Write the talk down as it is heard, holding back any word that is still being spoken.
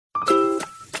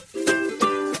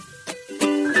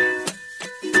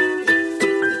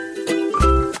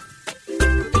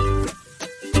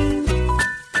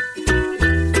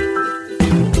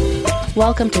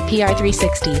Welcome to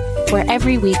PR360, where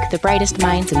every week the brightest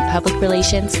minds in public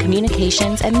relations,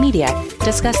 communications, and media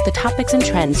discuss the topics and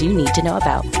trends you need to know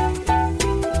about.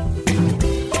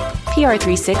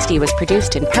 PR360 was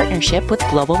produced in partnership with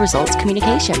Global Results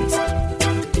Communications.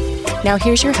 Now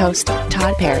here's your host,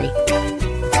 Todd Perry.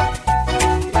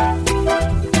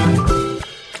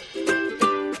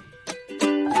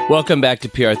 Welcome back to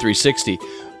PR360.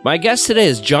 My guest today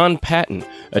is John Patton,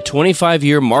 a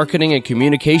 25-year marketing and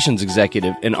communications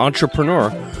executive and entrepreneur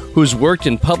who's worked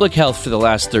in public health for the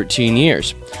last 13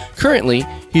 years. Currently,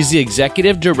 he's the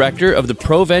executive director of the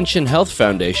Provention Health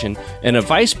Foundation and a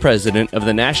vice president of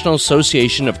the National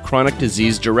Association of Chronic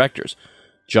Disease Directors.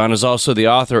 John is also the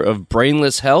author of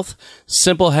Brainless Health,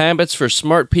 Simple Habits for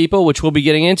Smart People, which we'll be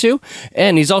getting into.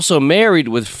 And he's also married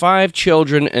with 5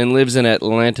 children and lives in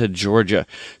Atlanta, Georgia.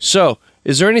 So,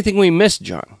 is there anything we missed,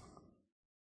 John?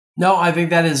 No, I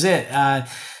think that is it.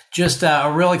 Just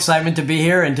a real excitement to be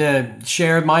here and to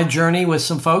share my journey with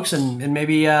some folks and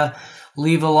maybe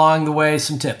leave along the way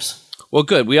some tips. Well,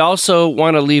 good. We also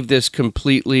want to leave this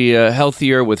completely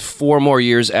healthier with 4 more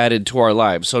years added to our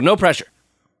lives. So no pressure.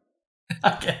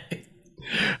 Okay.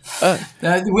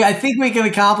 I think we can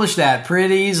accomplish that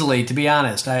pretty easily, to be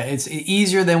honest. It's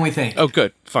easier than we think. Oh,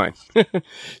 good. Fine.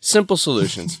 Simple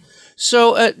solutions.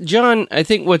 So, John, I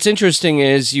think what's interesting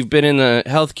is you've been in the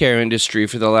healthcare industry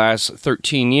for the last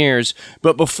 13 years,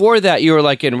 but before that you were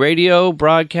like in radio,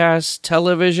 broadcast,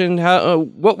 television.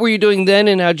 What were you doing then,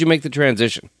 and how'd you make the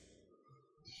transition?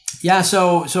 Yeah,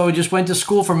 so I just went to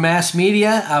school for mass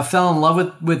media, fell in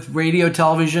love with radio,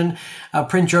 television,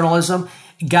 print journalism,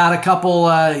 got a couple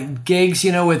gigs,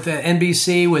 with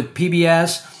NBC, with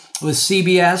PBS, with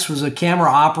CBS, was a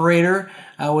camera operator,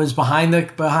 was behind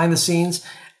the scenes.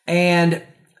 And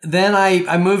then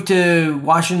I moved to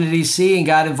Washington, D.C. and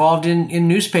got involved in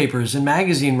newspapers and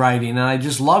magazine writing, and I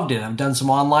just loved it. I've done some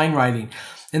online writing.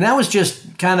 And that was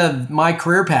just kind of my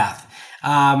career path.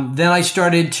 Then I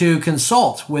started to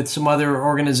consult with some other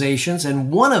organizations,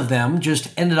 and one of them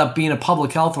just ended up being a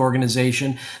public health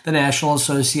organization, the National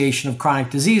Association of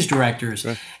Chronic Disease Directors.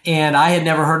 Right. And I had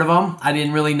never heard of them. I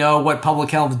didn't really know what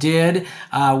public health did,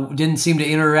 didn't seem to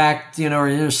interact, or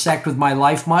intersect with my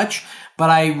life much. But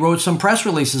I wrote some press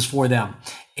releases for them.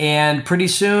 And pretty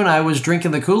soon I was drinking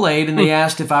the Kool-Aid, and they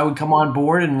asked if I would come on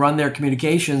board and run their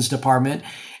communications department.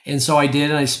 And so I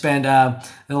did, and I spent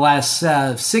the last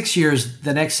 6 years,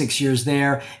 the next 6 years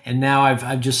there. And now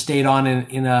I've just stayed on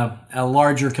in a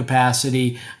larger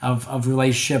capacity of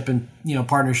relationship and,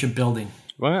 partnership building.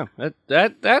 Wow,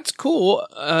 that's cool.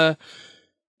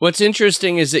 What's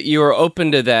interesting is that you were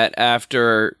open to that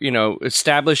after,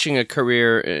 establishing a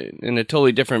career in a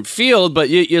totally different field, but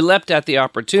you leapt at the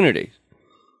opportunity.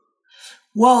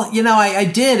 Well, I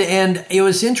did, and it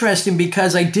was interesting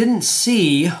because I didn't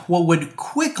see what would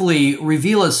quickly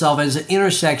reveal itself as an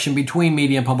intersection between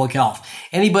media and public health.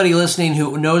 Anybody listening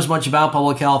who knows much about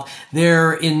public health,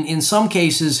 they're in some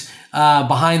cases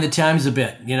behind the times a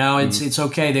bit. It's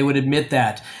okay. They would admit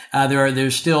that. They're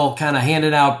still kind of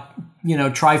handing out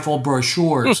trifold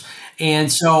brochures.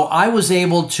 And so I was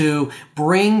able to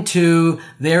bring to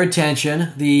their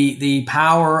attention the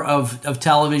power of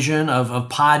television, of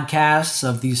podcasts,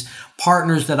 of these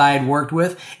partners that I had worked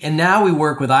with. And now we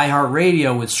work with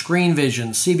iHeartRadio, with Screen Vision,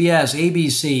 CBS,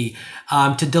 ABC,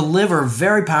 to deliver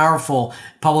very powerful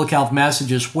public health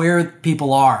messages where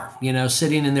people are,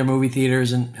 sitting in their movie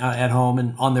theaters and at home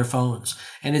and on their phones.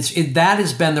 And that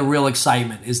has been the real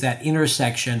excitement, is that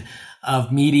intersection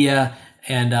of media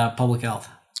and public health.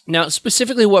 Now,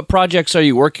 specifically, what projects are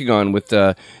you working on with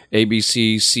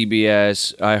ABC,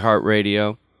 CBS,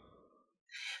 iHeartRadio?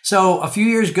 So a few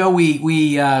years ago,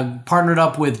 we partnered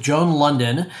up with Joan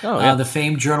London, the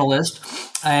famed journalist,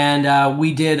 and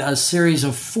we did a series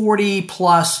of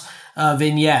 40-plus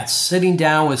vignettes, sitting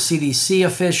down with CDC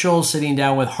officials, sitting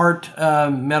down with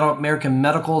American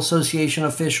Medical Association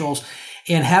officials,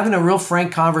 and having a real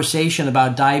frank conversation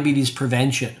about diabetes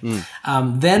prevention.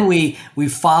 Then we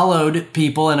followed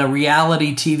people in a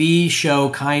reality TV show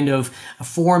kind of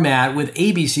format with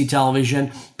ABC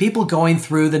television, people going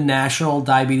through the National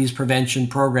Diabetes Prevention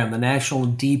Program, the National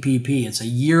DPP. It's a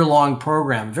year-long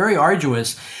program, very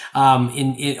arduous on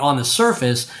the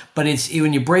surface, but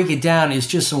when you break it down, it's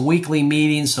just some weekly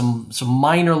meetings, some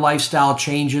minor lifestyle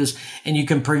changes, and you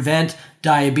can prevent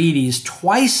diabetes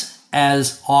twice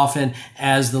as often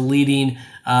as the leading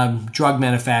drug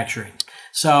manufacturing.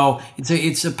 So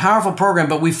it's a powerful program,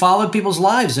 but we followed people's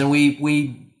lives, and we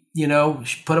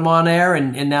put them on air,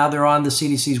 and now they're on the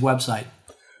CDC's website.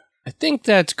 I think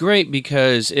that's great,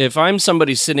 because if I'm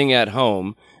somebody sitting at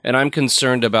home and I'm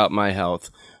concerned about my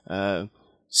health,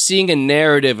 seeing a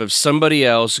narrative of somebody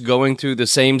else going through the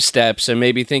same steps and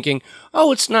maybe thinking,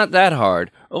 oh, it's not that hard.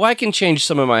 Oh, I can change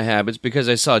some of my habits because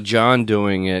I saw John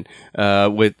doing it on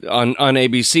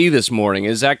ABC this morning.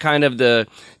 Is that kind of the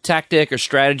tactic or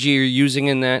strategy you're using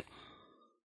in that?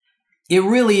 It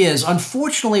really is.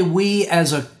 Unfortunately, we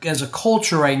as a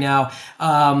culture right now,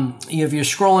 if you're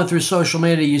scrolling through social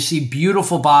media, you see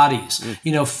beautiful bodies,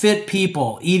 fit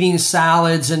people eating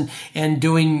salads and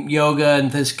doing yoga and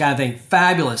this kind of thing.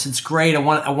 Fabulous. It's great. I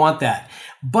want that.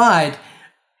 But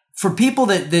for people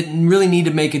that really need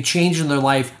to make a change in their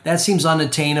life, that seems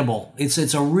unattainable.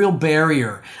 It's a real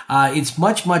barrier. It's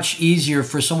much easier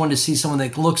for someone to see someone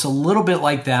that looks a little bit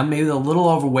like them. Maybe they're a little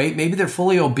overweight. Maybe they're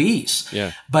fully obese.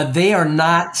 Yeah. But they are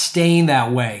not staying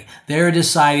that way. They're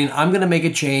deciding, I'm going to make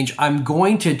a change. I'm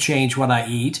going to change what I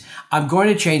eat. I'm going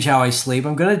to change how I sleep.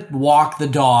 I'm going to walk the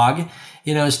dog,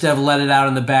 instead of let it out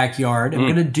in the backyard. I'm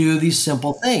going to do these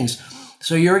simple things.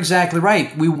 So you're exactly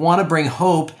right. We want to bring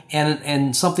hope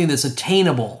and something that's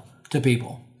attainable to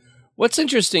people. What's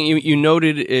interesting, you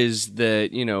noted is that,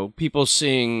 people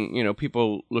seeing,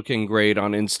 people looking great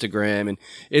on Instagram. And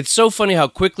it's so funny how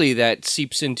quickly that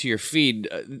seeps into your feed.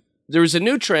 There was a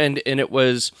new trend, and it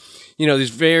was, these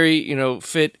very,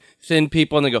 fit, thin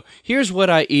people, and they go, here's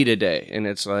what I eat a day. And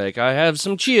it's like, I have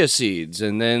some chia seeds.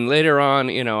 And then later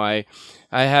on,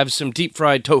 I have some deep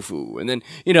fried tofu, and then,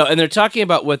 and they're talking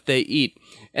about what they eat.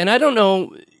 And I don't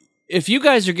know if you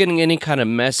guys are getting any kind of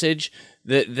message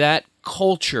that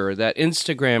culture, that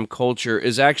Instagram culture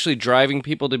is actually driving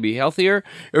people to be healthier,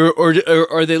 or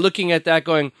are they looking at that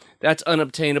going, that's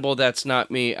unobtainable, that's not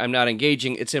me, I'm not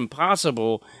engaging, it's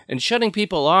impossible, and shutting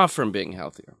people off from being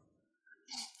healthier?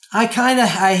 I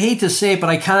hate to say it, but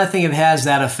I kind of think it has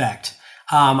that effect.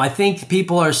 I think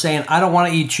people are saying, I don't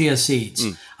want to eat chia seeds.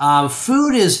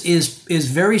 Food is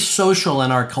very social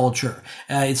in our culture.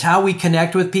 It's how we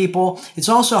connect with people. It's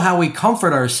also how we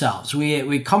comfort ourselves.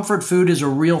 We comfort food is a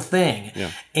real thing.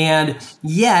 Yeah. And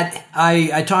yet,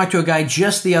 I talked to a guy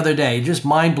just the other day, just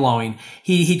mind blowing.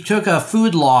 He took a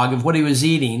food log of what he was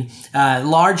eating,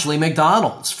 largely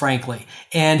McDonald's, frankly.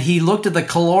 And he looked at the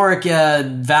caloric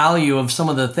value of some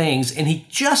of the things, and he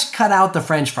just cut out the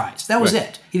French fries. That was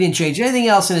it. He didn't change anything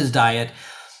else in his diet.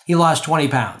 He lost 20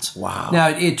 pounds. Wow. Now,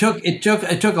 it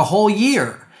took a whole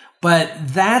year, but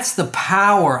that's the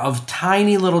power of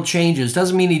tiny little changes.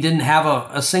 Doesn't mean he didn't have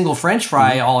a single French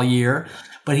fry all year,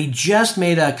 but he just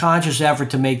made a conscious effort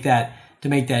to make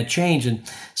that change. And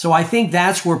so I think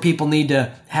that's where people need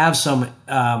to have some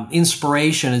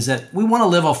inspiration, is that we want to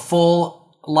live a full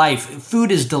life.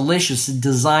 Food is delicious, it's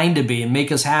designed to be and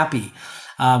make us happy.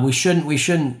 We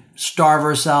shouldn't starve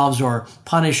ourselves or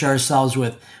punish ourselves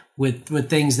with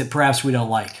things that perhaps we don't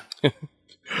like. All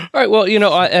right. Well,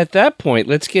 at that point,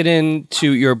 let's get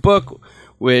into your book,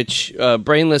 which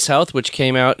Brainless Health, which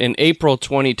came out in April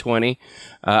 2020.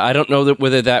 I don't know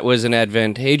whether that was an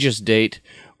advantageous date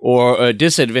or a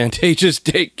disadvantageous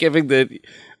date, given that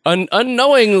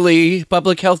unknowingly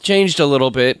public health changed a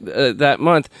little bit that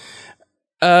month.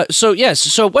 So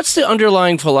what's the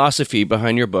underlying philosophy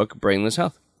behind your book, Brainless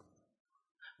Health?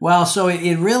 Well, so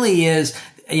it really is,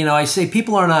 I say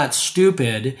people are not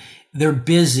stupid, they're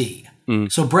busy.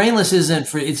 So brainless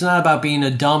it's not about being a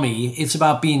dummy. It's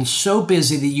about being so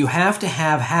busy that you have to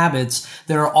have habits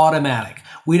that are automatic.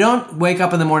 We don't wake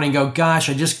up in the morning and go, gosh,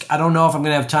 I don't know if I'm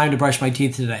going to have time to brush my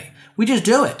teeth today. We just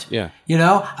do it. Yeah.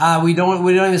 We don't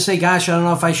even say, gosh, I don't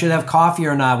know if I should have coffee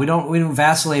or not. We don't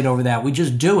vacillate over that. We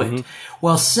just do it.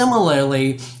 Well,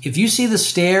 similarly, if you see the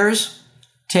stairs,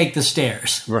 take the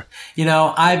stairs. Right.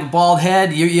 I have a bald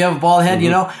head. You have a bald head,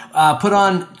 put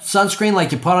on sunscreen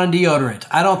like you put on deodorant.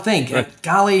 I don't think,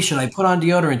 golly, should I put on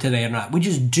deodorant today or not? We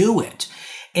just do it.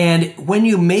 And when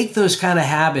you make those kind of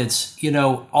habits,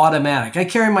 automatic. I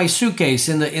carry my suitcase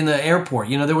in the airport.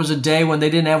 There was a day when they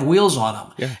didn't have wheels on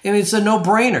them. Yeah. And it's a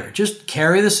no-brainer. Just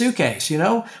carry the suitcase,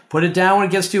 put it down when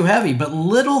it gets too heavy. But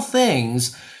little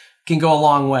things can go a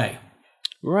long way.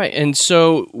 Right. And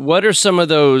so what are some of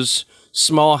those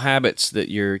small habits that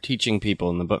you're teaching people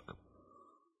in the book?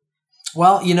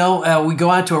 Well, we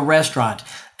go out to a restaurant,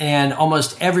 and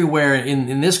almost everywhere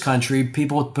in this country,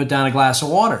 people put down a glass of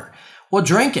water. Well,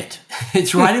 drink it.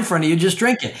 It's right in front of you. Just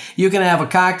drink it. You can have a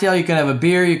cocktail, you can have a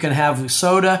beer, you can have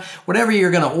soda, whatever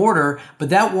you're going to order, but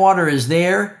that water is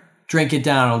there. Drink it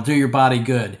down. It'll do your body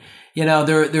good.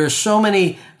 There are so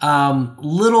many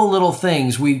little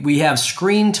things. We have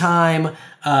screen time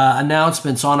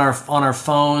announcements on our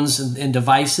phones and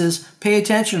devices. Pay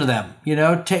attention to them.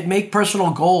 Make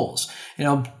personal goals.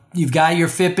 You've got your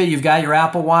Fitbit, you've got your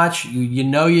Apple Watch.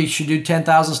 You should do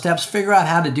 10,000 steps. Figure out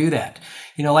how to do that.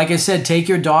 Like I said, take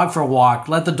your dog for a walk.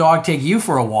 Let the dog take you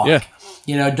for a walk.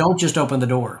 Yeah. Don't just open the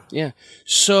door. Yeah.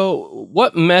 So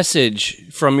what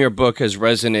message from your book has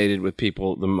resonated with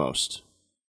people the most?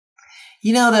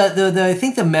 I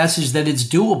think the message that it's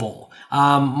doable.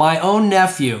 My own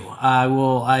nephew, I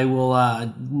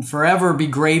will forever be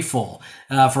grateful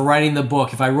for writing the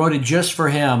book. If I wrote it just for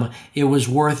him, it was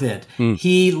worth it.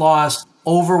 He lost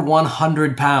over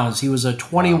 100 pounds. He was a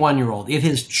 21-year-old. It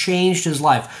has changed his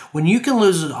life. When you can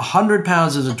lose 100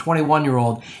 pounds as a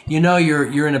 21-year-old,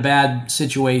 you're in a bad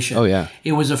situation. Oh, yeah.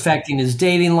 It was affecting his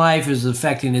dating life. It was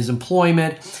affecting his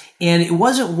employment. And it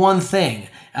wasn't one thing.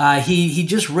 He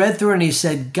just read through it and he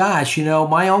said, gosh,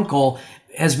 my uncle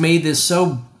has made this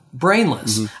so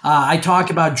brainless. I talk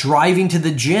about driving to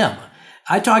the gym.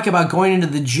 I talk about going into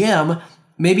the gym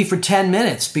maybe for 10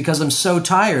 minutes because I'm so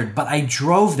tired, but I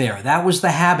drove there. That was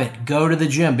the habit, go to the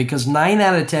gym, because 9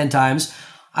 out of 10 times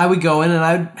I would go in and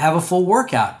I would have a full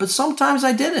workout, but sometimes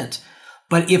I didn't.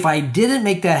 But if I didn't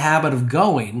make that habit of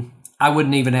going, I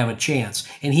wouldn't even have a chance.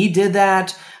 And he did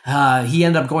that. He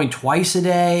ended up going twice a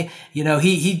day.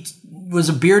 He was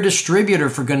a beer distributor,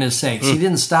 for goodness sakes. He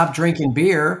didn't stop drinking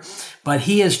beer, but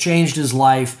he has changed his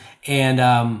life, and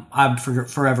I'm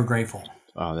forever grateful.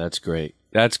 Oh, that's great.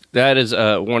 That is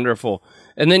wonderful.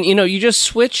 And then, you just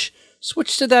switch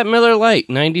to that Miller Lite,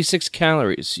 96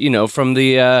 calories, from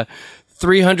the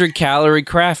 300 calorie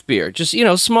craft beer. Just,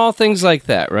 small things like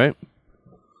that, right?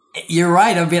 You're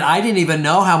right. I mean, I didn't even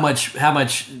know how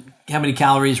many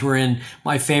calories were in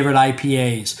my favorite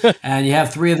IPAs. And you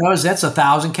have 3 of those, that's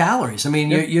 1,000 calories. I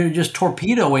mean, you're just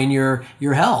torpedoing your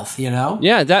health,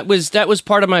 Yeah, that was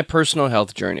part of my personal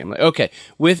health journey. I'm like, okay,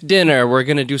 with dinner, we're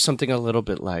going to do something a little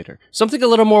bit lighter, something a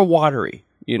little more watery,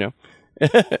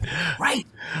 Right.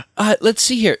 Let's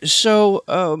see here. So,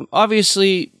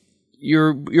 obviously,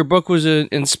 your book was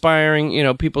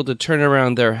inspiring, people to turn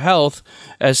around their health.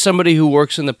 As somebody who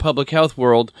works in the public health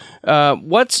world,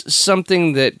 what's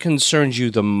something that concerns you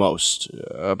the most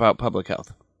about public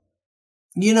health?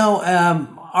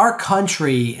 Our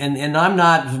country, and I'm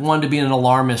not one to be an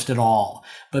alarmist at all,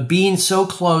 but being so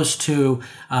close to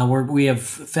where we have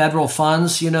federal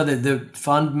funds, the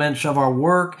fund much of our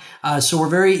work. So we're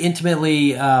very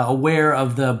intimately aware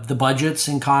of the budgets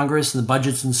in Congress and the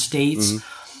budgets in states.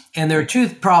 And there are 2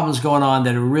 problems going on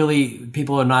that are really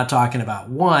people are not talking about.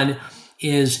 One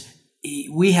is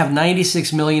we have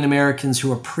 96 million Americans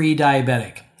who are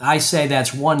pre-diabetic. I say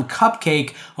that's one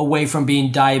cupcake away from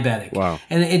being diabetic. Wow.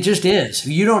 And it just is.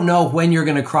 You don't know when you're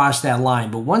going to cross that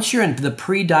line. But once you're in the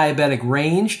pre-diabetic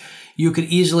range, you could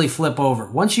easily flip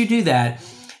over. Once you do that,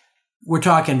 we're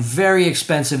talking very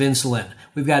expensive insulin.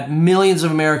 We've got millions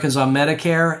of Americans on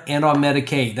Medicare and on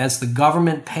Medicaid. That's the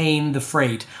government paying the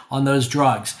freight on those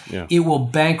drugs. Yeah. It will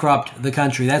bankrupt the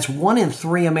country. That's 1 in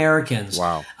 3 Americans.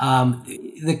 Wow.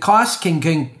 The cost can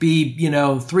be,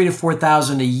 $3,000 to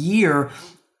 $4,000 a year.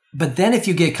 But then if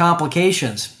you get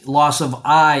complications, loss of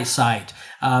eyesight,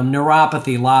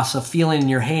 neuropathy, loss of feeling in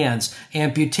your hands,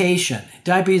 amputation.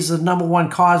 Diabetes is the number 1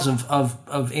 cause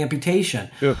of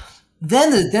amputation. Yeah.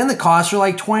 Then the costs are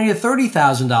like $20,000 to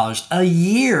 $30,000 a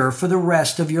year for the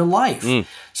rest of your life.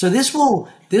 So this will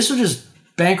just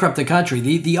bankrupt the country.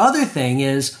 The other thing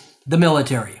is the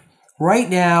military. Right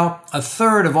now,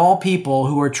 1/3 of all people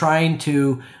who are trying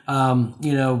to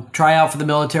try out for the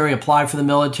military, apply for the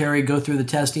military, go through the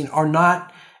testing, are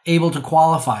not able to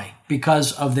qualify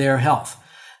because of their health.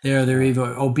 They're either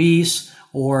obese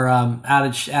or out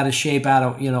of shape,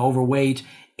 overweight.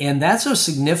 And that's a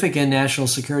significant national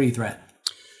security threat.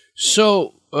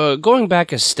 So, going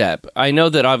back a step, I know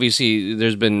that obviously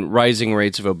there's been rising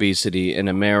rates of obesity in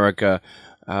America.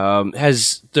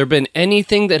 Has there been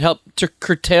anything that helped to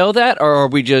curtail that, or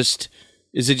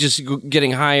is it just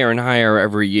getting higher and higher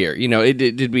every year?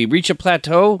 Did we reach a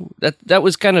plateau? That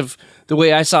was kind of the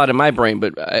way I saw it in my brain,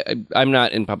 but I'm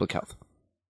not in public health.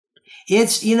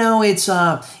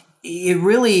 It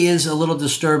really is a little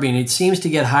disturbing. It seems to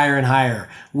get higher and higher.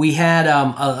 We had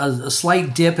a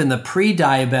slight dip in the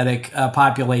pre-diabetic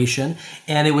population,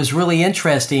 and it was really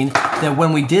interesting that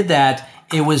when we did that,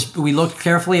 we looked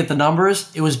carefully at the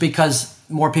numbers. It was because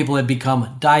more people had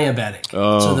become diabetic.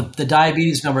 Oh. So the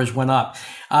diabetes numbers went up.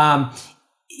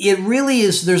 It really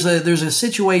is. There's a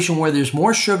situation where there's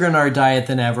more sugar in our diet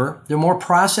than ever. There are more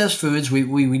processed foods.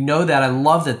 We know that. I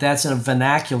love that that's in a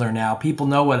vernacular now. People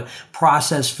know what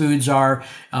processed foods are,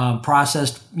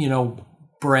 processed,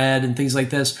 bread and things like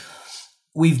this.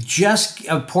 We've just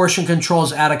portion control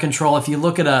is out of control. If you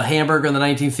look at a hamburger in the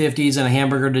 1950s and a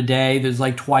hamburger today, there's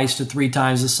like 2 to 3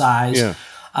 times the size. Yeah.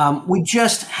 We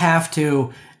just have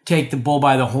to take the bull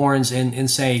by the horns and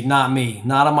say, not me,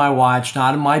 not on my watch,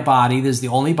 not in my body. This is the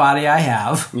only body I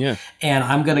have. Yeah. And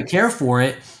I'm going to care for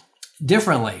it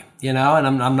differently, and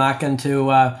I'm not going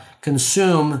to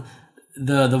consume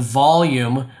the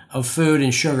volume of food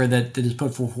and sugar that is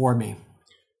put before me.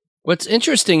 What's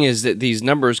interesting is that these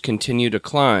numbers continue to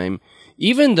climb,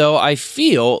 even though I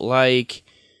feel like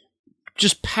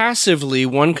just passively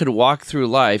one could walk through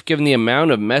life, given the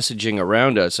amount of messaging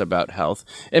around us about health.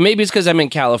 And maybe it's because I'm in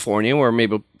California, where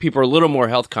maybe people are a little more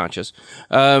health conscious,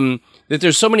 that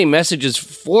there's so many messages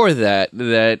for that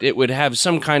it would have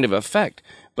some kind of effect.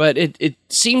 But it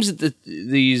seems that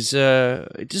these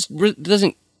it just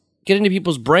doesn't get into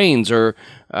people's brains, or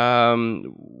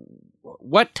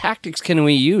what tactics can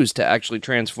we use to actually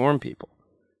transform people?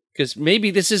 Because maybe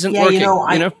this isn't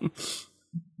working.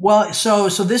 Well, so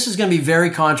this is going to be very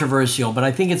controversial, but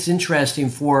I think it's interesting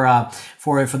for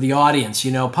the audience.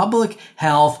 Public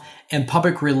health and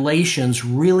public relations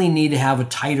really need to have a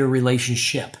tighter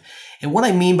relationship. And what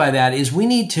I mean by that is we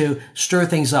need to stir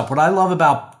things up. What I love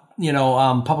about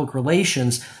public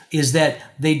relations is that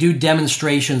they do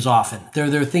demonstrations often.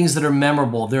 They're things that are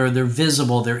memorable. They're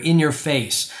visible. They're in your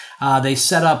face. They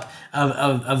set up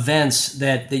events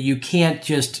that you can't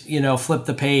just flip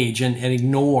the page and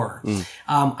ignore.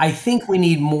 I think we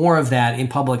need more of that in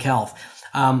public health.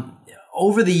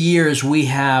 Over the years, we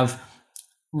have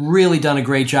really done a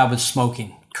great job with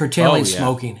smoking, curtailing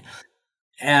smoking.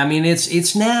 I mean,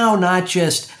 it's now not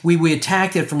just we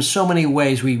attacked it from so many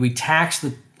ways. We taxed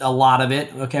a lot of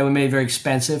it. Okay, we made it very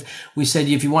expensive. We said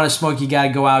if you want to smoke, you got to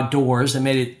go outdoors. That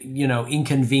made it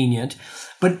inconvenient.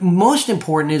 But most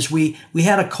important is we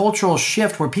had a cultural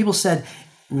shift where people said,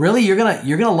 "Really, you're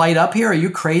gonna light up here? Are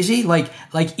you crazy? Like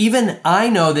even I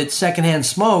know that secondhand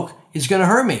smoke is gonna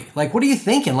hurt me. Like, what are you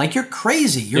thinking? Like, you're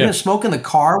crazy. You're gonna smoke in the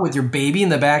car with your baby in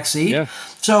the back seat." Yeah.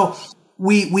 So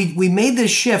we made this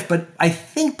shift, but I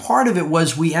think part of it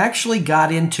was we actually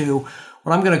got into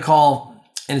what I'm going to call,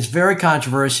 and it's very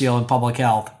controversial in public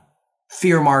health,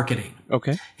 fear marketing.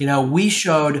 Okay. We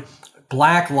showed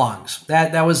black lungs.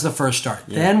 That was the first start.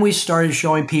 Yeah. Then we started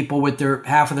showing people with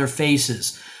half of their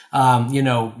faces, torn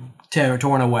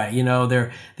away.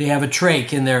 They have a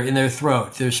trach in their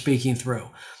throat. They're speaking through,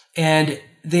 and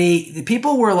the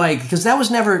people were like, because that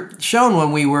was never shown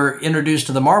when we were introduced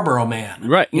to the Marlboro Man.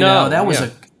 Right. That was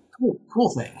a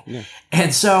cool thing. Yeah.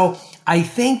 And so I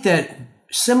think that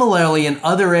similarly in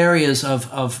other areas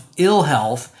of ill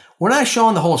health, we're not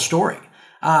showing the whole story.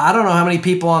 I don't know how many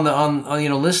people on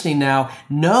listening now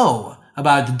know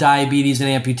about the diabetes and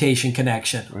amputation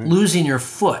connection, right. Losing your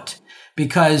foot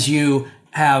because you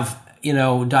have,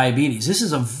 diabetes. This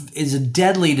is a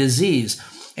deadly disease.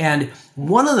 And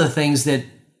one of the things that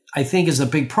I think is a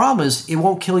big problem is it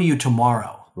won't kill you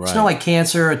tomorrow. Right. It's not like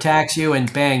cancer attacks you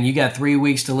and bang, you got 3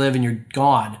 weeks to live and you're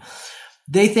gone.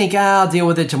 They think, I'll deal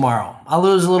with it tomorrow. I'll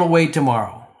lose a little weight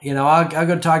tomorrow. I'll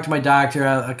go talk to my doctor.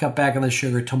 I'll cut back on the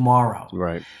sugar tomorrow.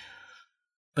 Right.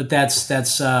 But that's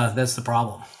the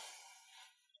problem.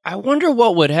 I wonder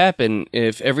what would happen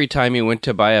if every time you went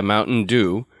to buy a Mountain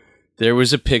Dew, there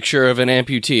was a picture of an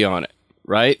amputee on it,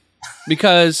 right?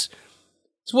 Because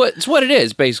it's what it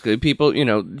is, basically. People,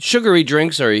 sugary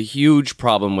drinks are a huge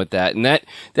problem with that. And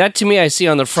that to me, I see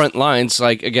on the front lines,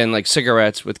 like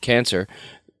cigarettes with cancer.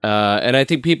 And I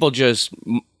think people just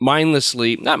not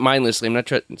mindlessly, I'm not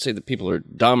trying to say that people are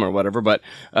dumb or whatever, but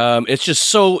it's just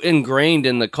so ingrained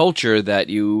in the culture that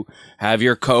you have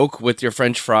your Coke with your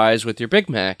French fries with your Big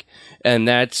Mac. And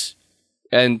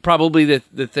probably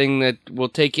the thing that will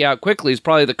take you out quickly is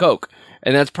probably the Coke.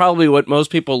 And that's probably what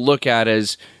most people look at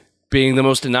as being the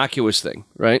most innocuous thing,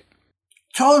 right?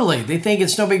 Totally. They think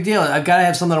it's no big deal. I've got to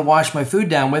have something to wash my food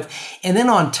down with. And then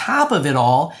on top of it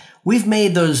all, we've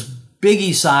made those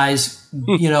biggie size,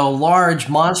 large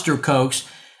monster Cokes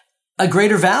a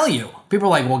greater value. People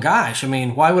are like, well, gosh,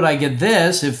 why would I get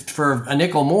this if for a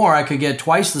nickel more I could get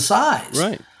twice the size?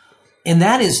 Right. And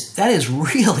that is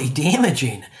really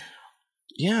damaging.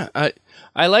 Yeah,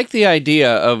 I like the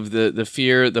idea of the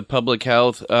fear, the public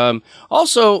health.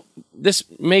 Also, this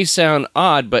may sound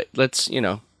odd, but let's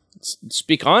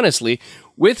speak honestly.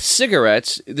 With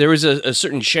cigarettes, there is a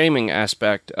certain shaming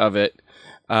aspect of it,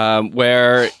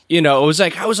 where it was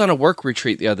like I was on a work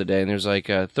retreat the other day, and there's like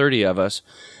 30 of us,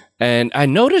 and I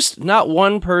noticed not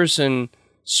one person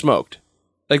smoked.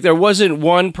 Like there wasn't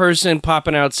one person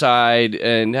popping outside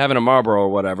and having a Marlboro or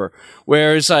whatever.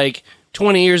 Whereas like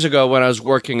 20 years ago when I was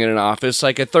working in an office,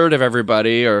 like a third of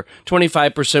everybody or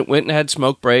 25% went and had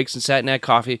smoke breaks and sat and had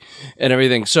coffee and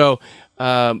everything. So,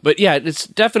 but yeah, it's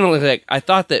definitely like, I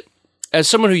thought that as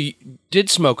someone who did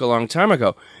smoke a long time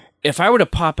ago, if I were to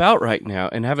pop out right now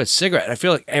and have a cigarette, I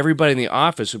feel like everybody in the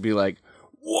office would be like,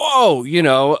 whoa,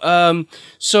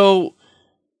 so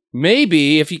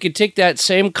maybe if you could take that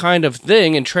same kind of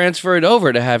thing and transfer it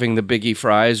over to having the Biggie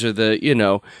fries or the,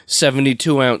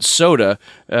 72-ounce soda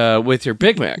with your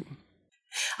Big Mac.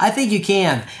 I think you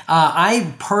can.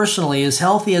 I personally, as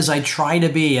healthy as I try to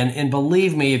be, and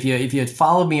believe me, if you had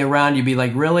followed me around, you'd be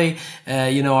like, really? Are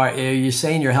you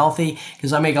saying you're healthy?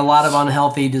 Because I make a lot of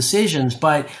unhealthy decisions.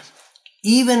 But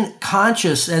even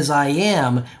conscious as I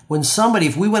am,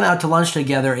 if we went out to lunch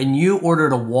together and you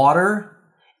ordered a water,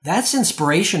 that's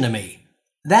inspiration to me.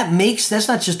 That's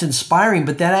not just inspiring,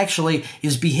 but that actually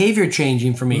is behavior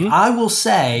changing for me. Mm-hmm. I will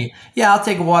say, yeah, I'll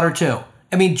take a water too.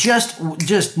 I mean,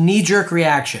 just knee-jerk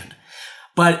reaction.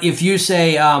 But if you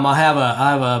say, I'll have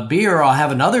a beer or I'll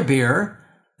have another beer,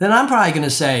 then I'm probably going to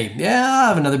say, yeah, I'll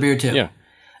have another beer too. Yeah.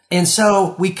 And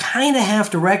so we kind of have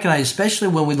to recognize, especially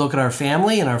when we look at our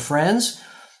family and our friends,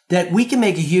 that we can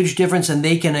make a huge difference and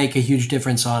they can make a huge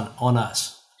difference on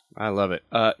us. I love it.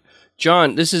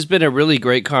 John, this has been a really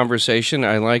great conversation.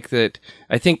 I like that.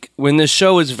 I think when this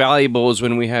show is valuable is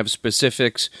when we have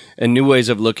specifics and new ways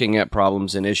of looking at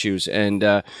problems and issues. And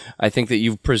I think that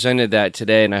you've presented that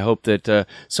today, and I hope that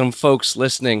some folks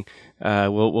listening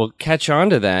will catch on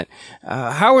to that.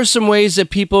 How are some ways that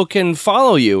people can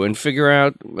follow you and figure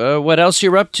out what else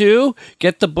you're up to?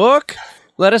 Get the book?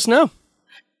 Let us know.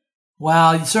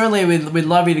 Well, certainly we'd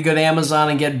love you to go to Amazon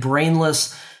and get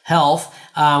Brainless Health.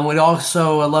 We'd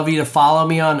also love you to follow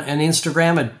me on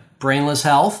Instagram at Brainless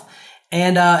Health.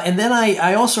 And then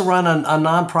I also run a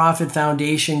nonprofit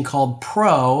foundation called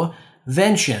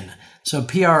Provention. So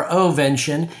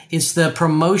Provention. It's the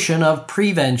promotion of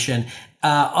prevention.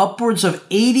 Upwards of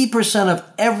 80% of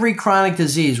every chronic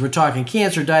disease, we're talking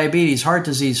cancer, diabetes, heart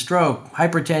disease, stroke,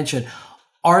 hypertension,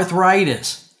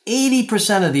 arthritis,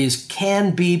 80% of these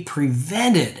can be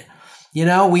prevented.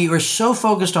 We are so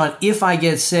focused on, if I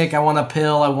get sick, I want a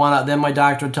pill, then my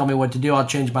doctor will tell me what to do, I'll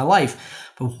change my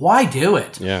life. But why do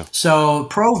it? Yeah. So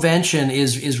Provention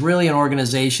is really an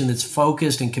organization that's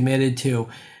focused and committed to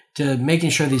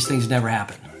making sure these things never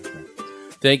happen.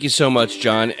 Thank you so much,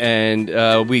 John.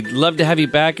 And we'd love to have you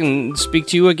back and speak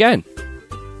to you again.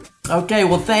 Okay,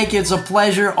 well, thank you. It's a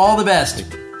pleasure. All the best.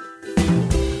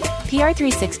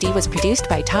 PR360 was produced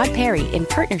by Todd Perry in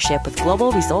partnership with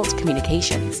Global Results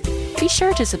Communications. Be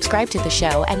sure to subscribe to the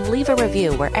show and leave a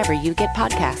review wherever you get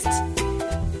podcasts.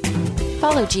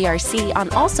 Follow GRC on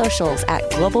all socials at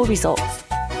Global Results.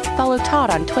 Follow Todd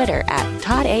on Twitter at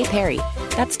Todd A. Perry.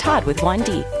 That's Todd with one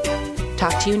D.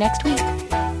 Talk to you next week.